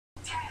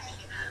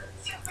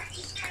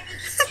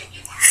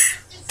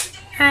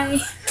Hi.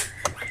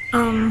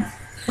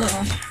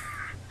 Well,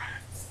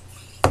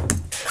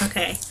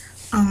 okay.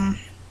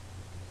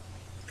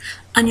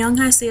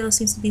 안녕하세요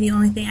seems to be the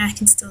only thing I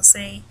can still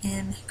say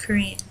in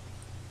Korean.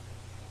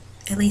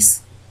 At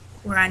least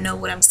where I know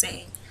what I'm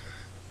saying.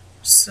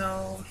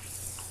 So,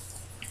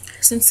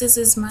 since this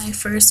is my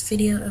first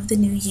video of the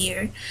new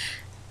year,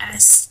 I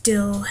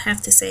still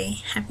have to say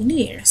Happy New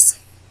Year's.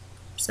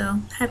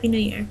 So, Happy New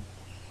Year.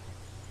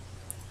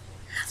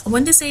 I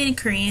wanted to say it in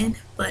Korean,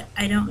 but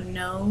I don't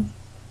know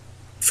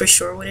for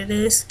sure what it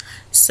is.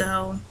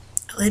 So,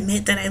 I'll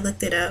admit that I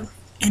looked it up,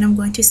 and I'm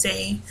going to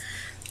say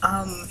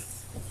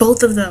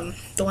both of them,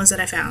 the ones that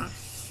I found.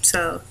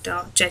 So,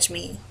 don't judge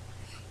me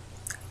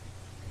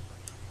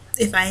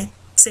if I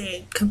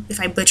say it, if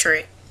I butcher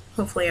it.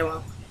 Hopefully I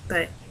won't,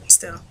 but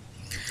still.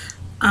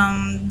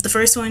 The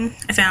first one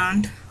I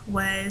found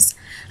was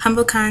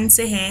행복한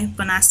새해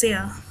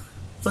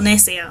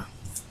보내세요.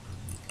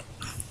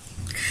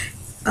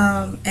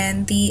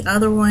 And the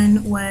other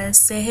one was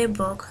새해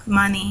복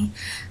많이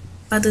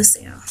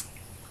받으세요.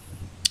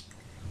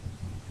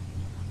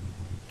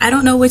 I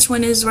don't know which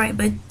one is right,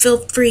 but feel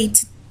free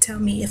to tell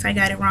me if I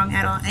got it wrong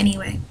at all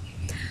anyway.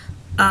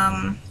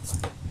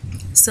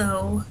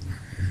 So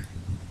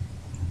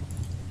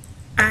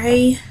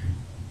I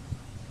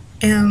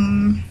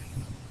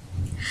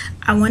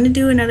want to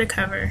do another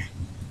cover.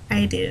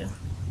 I do.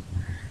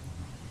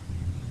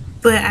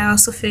 But I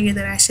also figured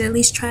that I should at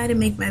least try to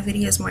make my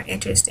videos more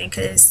interesting,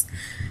 because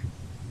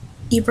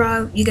you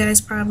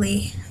guys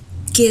probably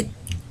get,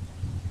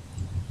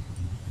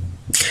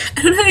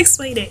 I don't know how to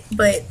explain it,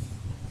 but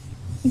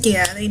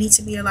yeah, they need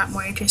to be a lot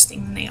more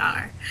interesting than they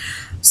are.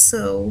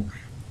 So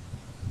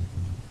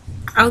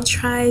I'll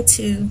try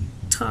to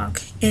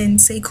talk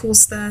and say cool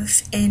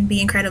stuff and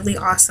be incredibly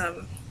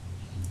awesome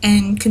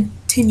and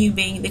continue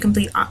being the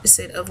complete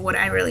opposite of what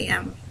I really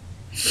am.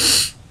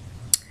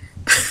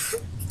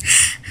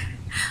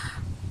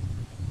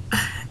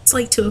 It's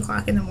like 2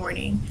 o'clock in the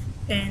morning,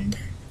 and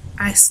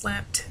I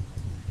slept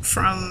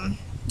from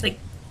like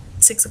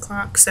 6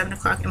 o'clock, 7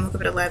 o'clock, and woke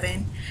up at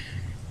 11.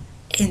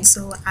 And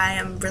so I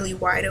am really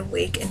wide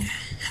awake and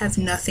have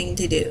nothing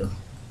to do.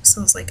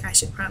 So it's like I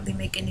should probably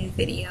make a new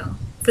video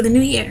for the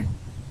new year.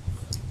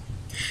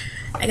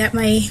 I got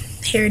my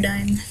hair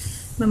done.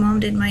 My mom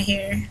did my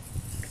hair.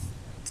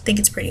 I think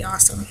it's pretty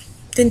awesome.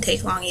 Didn't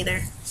take long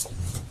either.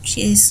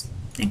 She's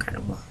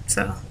incredible.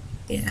 So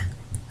yeah.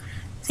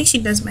 I think she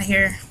does my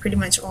hair pretty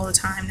much all the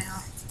time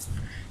now,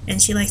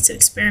 and she likes to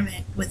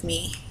experiment with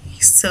me,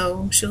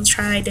 so she'll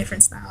try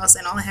different styles,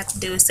 and all I have to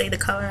do is say the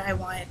color I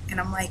want, and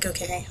I'm like,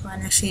 okay, well, I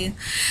know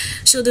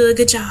she'll do a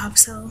good job,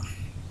 so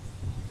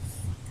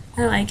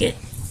I like it.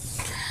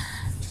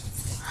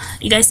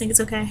 You guys think it's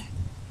okay?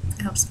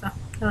 I hope so.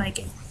 I like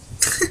it.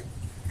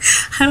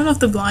 I don't know if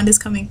the blonde is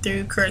coming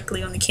through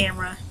correctly on the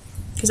camera,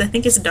 because I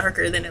think it's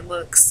darker than it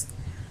looks.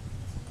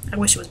 I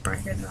wish it was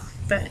brighter though,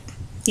 but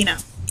you know,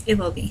 it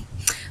will be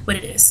what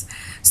it is.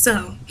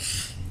 So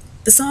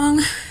the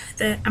song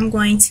that I'm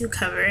going to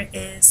cover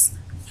is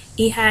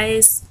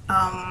Ihai's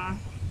 1,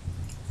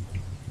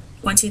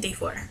 2, 3,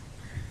 4.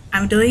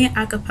 I'm doing it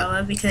a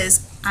cappella because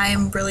I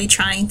am really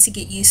trying to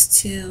get used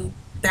to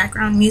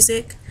background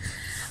music.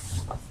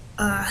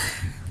 I'm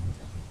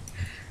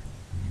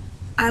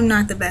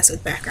not the best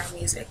with background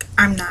music.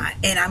 I'm not,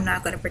 and I'm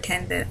not going to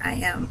pretend that I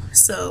am.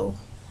 So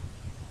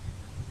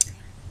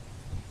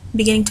I'm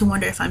beginning to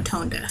wonder if I'm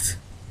tone deaf.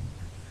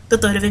 The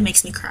thought of it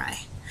makes me cry.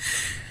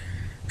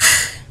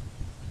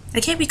 I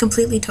can't be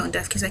completely tone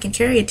deaf because I can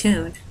carry a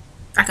tune,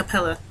 a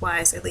cappella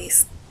wise at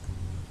least.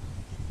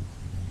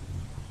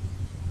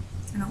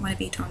 I don't want to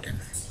be tone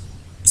deaf.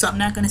 So I'm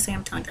not going to say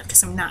I'm tone deaf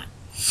because I'm not.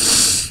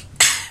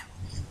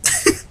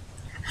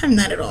 I'm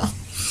not at all.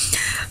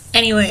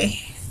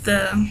 Anyway,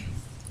 the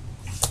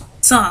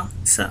song.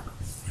 So,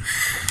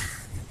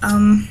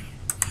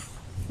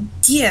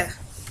 yeah.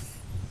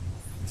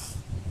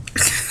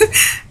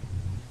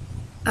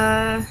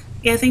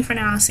 Yeah, I think for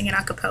now I'll sing it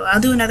a cappella.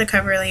 I'll do another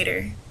cover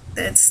later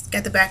that's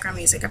got the background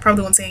music. I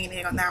probably won't say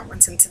anything on that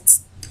one since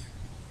it's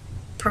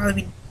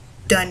probably be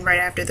done right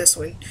after this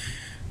one.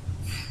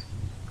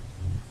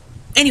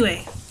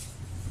 Anyway,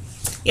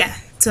 yeah,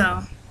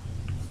 so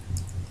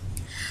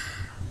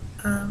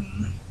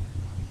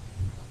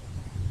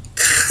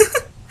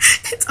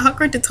it's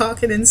awkward to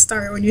talk and then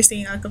start when you're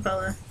singing a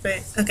cappella,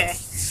 but okay.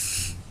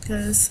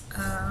 Because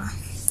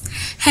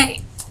hey,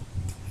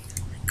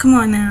 come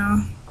on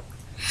now.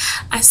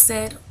 I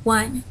said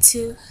 1,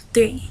 2,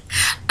 3.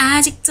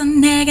 아직도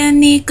내가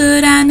네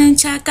거라는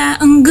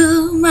차가운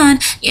그만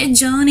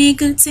예전이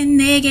그때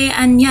내게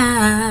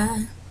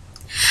아냐.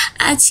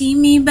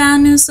 아침이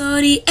밝는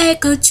소리에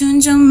거춘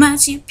좀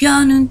마치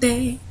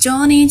펴는데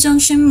전이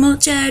정신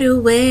못 차려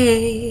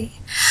왜.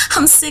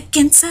 I'm sick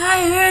and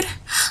tired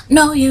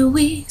너의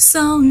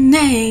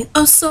위선에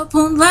어서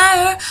본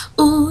liar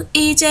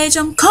이제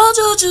좀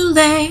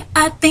꺼져줄래.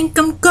 I think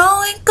I'm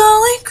going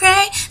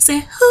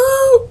crazy.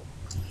 Ooh.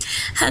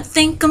 I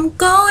think I'm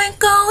going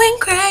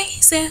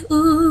crazy.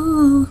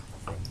 Ooh.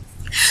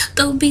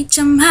 또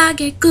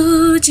비참하게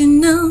굳이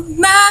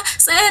눈만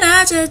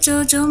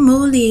사라져줘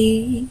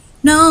몰리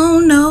No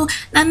no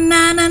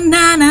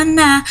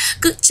나나나나나나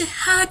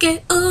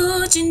구체하게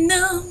우진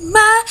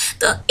눈만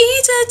또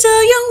잊어줘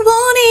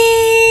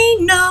영원히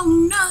No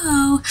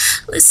no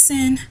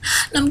Listen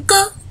남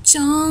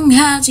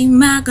걱정하지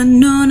마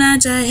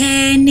건너나자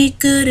해 네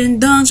그런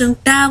동정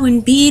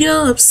따윈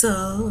필요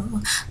없어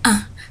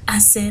I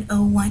said a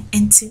 1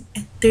 and 2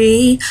 and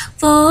 3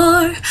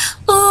 4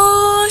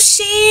 오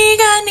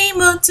시간이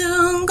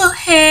모든 거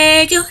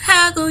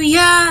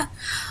해결하고야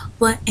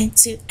 1 and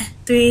 2 and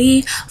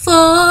 3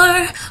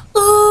 4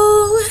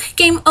 오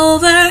game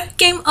over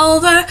game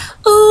over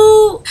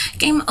오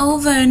game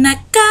over 나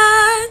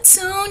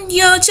같은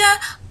여자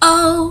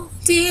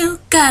어딜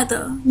가도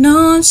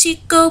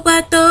눈치껏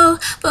봐도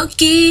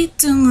보기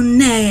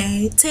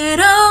때문에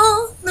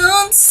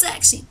때로는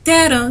섹시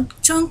때론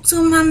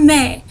촘촘한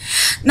매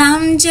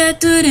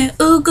남자들은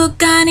우고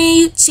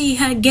가니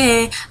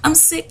유치하게 I'm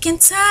sick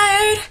and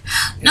tired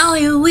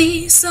너의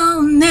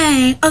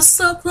위선에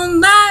어설픈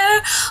말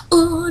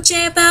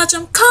제발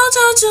좀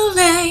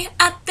커져줄래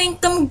I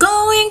think I'm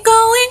going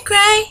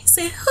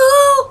crazy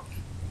ooh.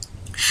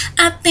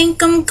 I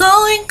think I'm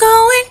going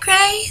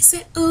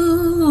crazy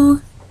ooh.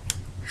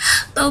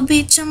 또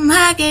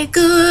비참하게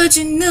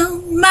굳이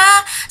눈만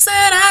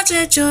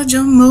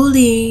사라져줘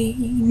몰리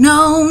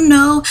No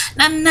no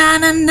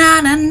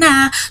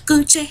나나나나나나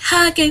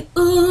구체하게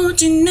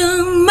우지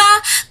눈만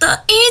또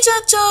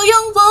잊어줘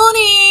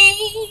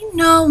영원히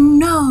No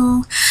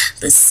no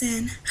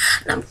Listen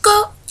남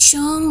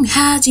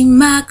걱정하지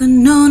마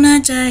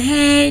건너나자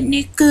해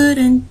네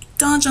그런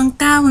동정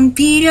따윈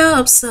필요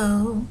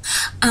없어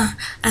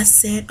I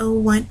said a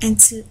 1 and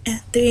 2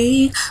 and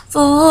 3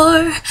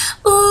 4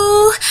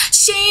 우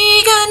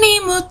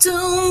시간이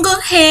모든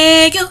걸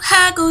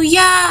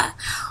해결하고야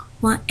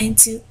 1 and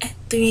 2 and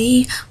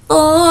 3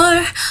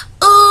 4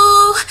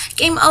 우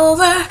game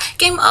over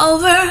game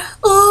over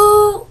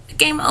우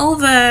game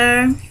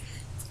over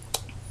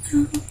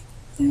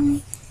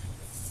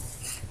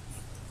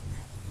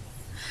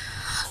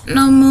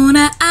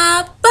너무나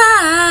아파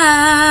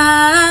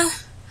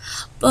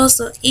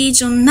벌써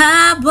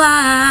잊었나봐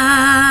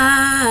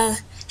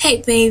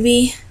Hey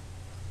baby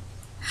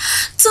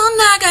또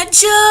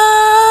나가줘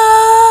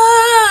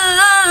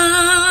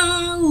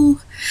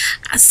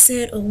I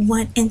said a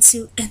 1 and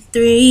 2 and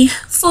 3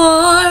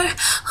 4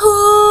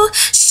 후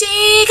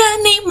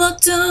시간이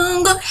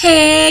모든 걸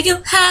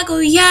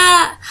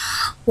해결하고야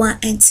 1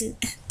 and 2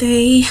 and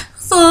 3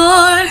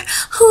 4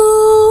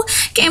 후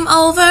game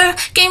over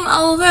game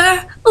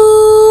over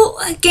우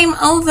game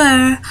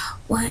over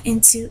 1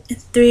 and 2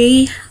 and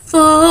 3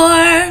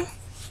 4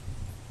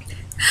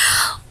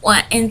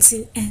 1 and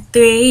 2 and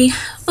 3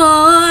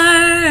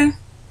 4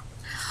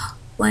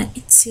 1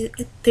 and 2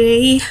 and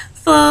 3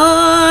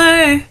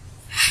 4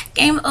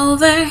 game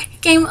over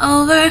game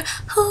over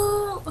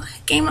ooh,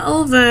 game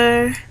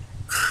over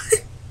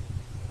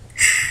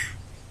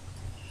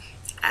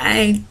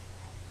I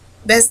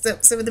messed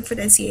up some of the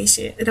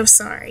pronunciation and I'm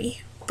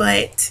sorry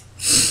but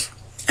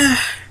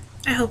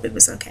I hope it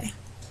was okay.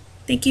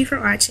 Thank you for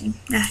watching.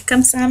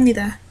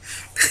 감사합니다.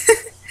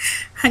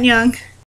 안녕.